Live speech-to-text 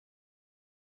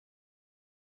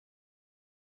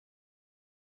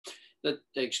That's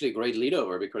actually a great lead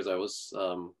over, because I was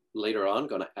later on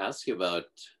going to ask you about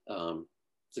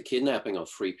the kidnapping of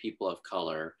free people of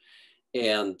color.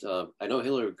 And I know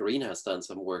Hillary Green has done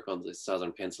some work on the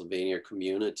Southern Pennsylvania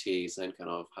communities, and kind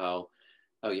of how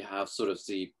you have sort of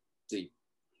the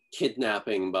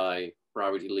kidnapping by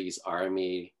Robert E. Lee's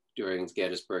army during the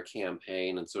Gettysburg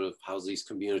campaign, and sort of how these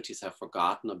communities have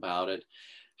forgotten about it.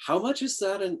 How much is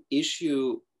that an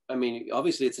issue? I mean,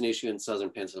 obviously it's an issue in Southern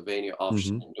Pennsylvania of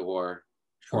Shenandoah,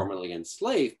 formerly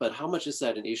enslaved, but how much is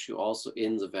that an issue also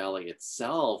in the Valley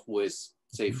itself with,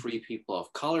 say, free people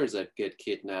of colors that get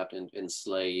kidnapped and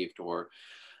enslaved? Or,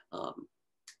 I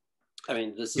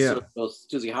mean, this is sort of goes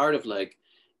to the heart of, like,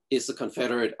 is the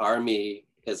Confederate Army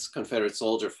as Confederate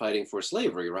soldier fighting for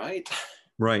slavery, right?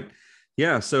 Right.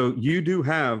 Yeah. So you do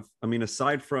have, I mean,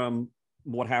 aside from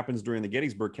what happens during the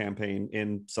Gettysburg campaign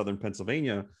in Southern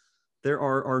Pennsylvania, there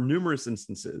are numerous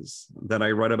instances that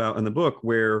I write about in the book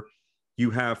where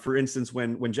you have, for instance,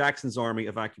 when Jackson's army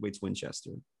evacuates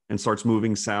Winchester and starts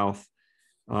moving south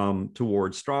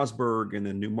towards Strasburg and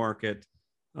then New Market,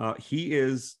 he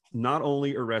is not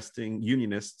only arresting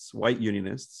Unionists, white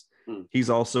Unionists, he's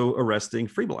also arresting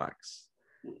free blacks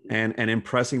and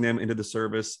impressing them into the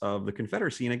service of the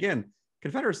Confederacy. And again,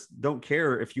 Confederates don't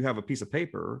care if you have a piece of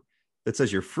paper that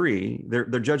says you're free.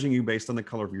 They're judging you based on the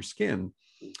color of your skin.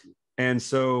 And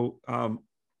so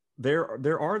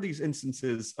there are these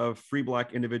instances of free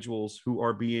black individuals who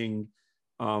are being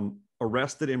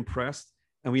arrested, impressed.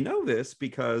 And we know this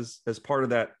because, as part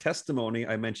of that testimony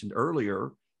I mentioned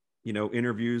earlier, you know,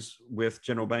 interviews with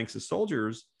General Banks's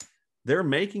soldiers, they're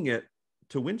making it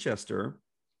to Winchester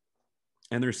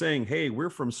and they're saying, hey,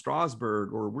 we're from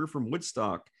Strasburg, or we're from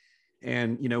Woodstock.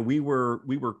 And, you know, we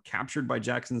were captured by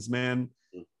Jackson's men,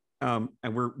 and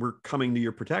we're coming to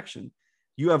your protection.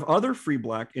 You have other free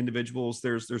black individuals.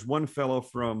 There's one fellow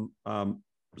from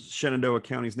Shenandoah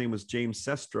County. His name was James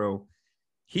Sestro.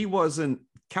 He wasn't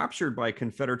captured by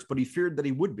Confederates, but he feared that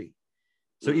he would be.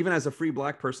 So even as a free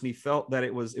black person, he felt that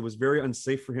it was very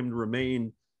unsafe for him to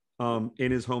remain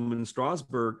in his home in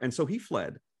Strasburg, and so he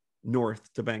fled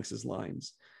north to Banks's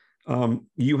lines.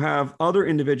 You have other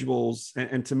individuals,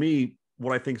 and to me,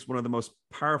 what I think is one of the most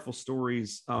powerful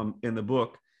stories in the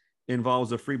book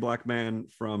involves a free black man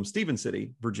from Stephen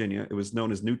City, Virginia. It was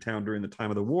known as Newtown during the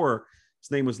time of the war.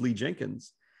 His name was Lee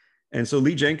Jenkins. And so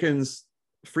Lee Jenkins,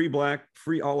 free black,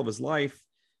 free all of his life,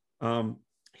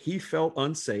 he felt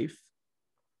unsafe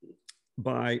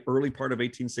by early part of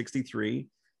 1863.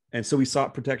 And so he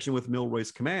sought protection with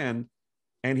Milroy's command.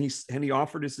 And he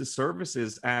offered his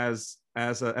services as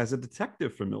a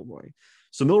detective for Milroy.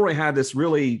 So Milroy had this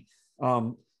really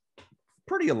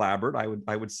pretty elaborate,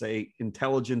 I would say,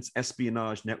 intelligence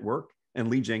espionage network, and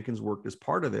Lee Jenkins worked as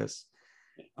part of this.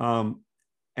 And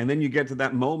then you get to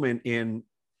that moment in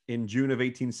June of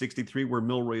 1863 where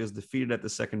Milroy is defeated at the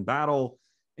Second Battle,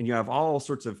 and you have all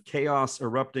sorts of chaos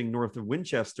erupting north of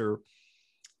Winchester,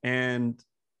 and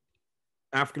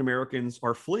African Americans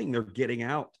are fleeing. They're getting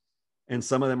out. And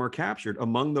some of them are captured.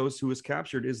 Among those who was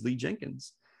captured is Lee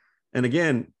Jenkins. And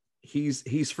again,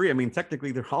 he's free. I mean,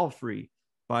 technically, they're all free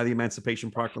by the Emancipation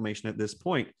Proclamation at this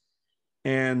point.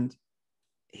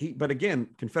 But again,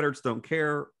 Confederates don't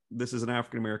care. This is an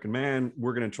African-American man.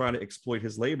 We're going to try to exploit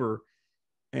his labor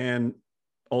and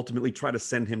ultimately try to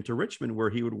send him to Richmond, where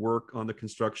he would work on the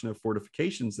construction of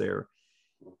fortifications there.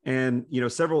 And, you know,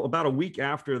 about a week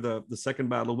after the Second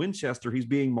Battle of Winchester, he's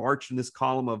being marched in this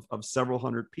column of several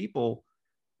hundred people.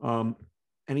 And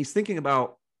he's thinking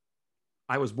about,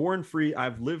 I was born free,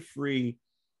 I've lived free,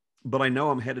 but I know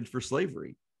I'm headed for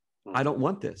slavery. I don't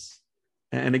want this.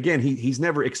 And again, he's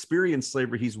never experienced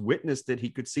slavery. He's witnessed it. He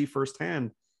could see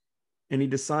firsthand. And he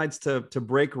decides to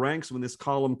break ranks when this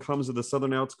column comes to the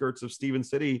southern outskirts of Stephen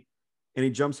City, and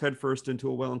he jumps headfirst into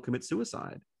a well and commits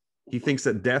suicide. He thinks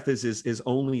that death is his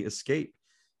only escape.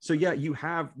 So yeah, you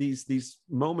have these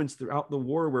moments throughout the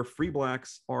war where free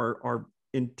blacks are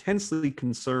intensely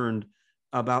concerned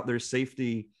about their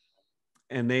safety,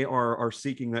 and they are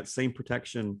seeking that same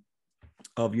protection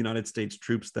of United States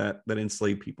troops that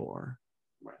enslaved people are.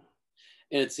 Right.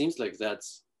 And it seems like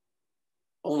that's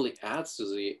only adds to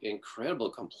the incredible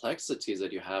complexities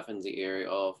that you have in the area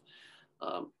of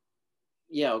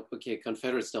yeah, okay,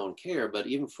 Confederates don't care, but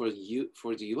even for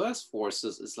the U.S.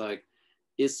 forces, it's like,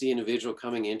 is the individual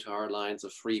coming into our lines a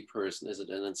free person? Is it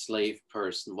an enslaved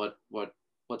person? What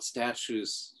statue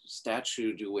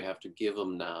do we have to give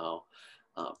them now?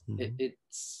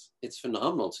 It's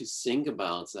phenomenal to think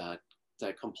about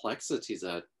that complexity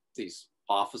that these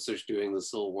officers during the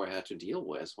Civil War had to deal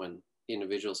with when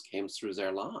individuals came through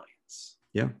their lines.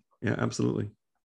 Yeah, absolutely.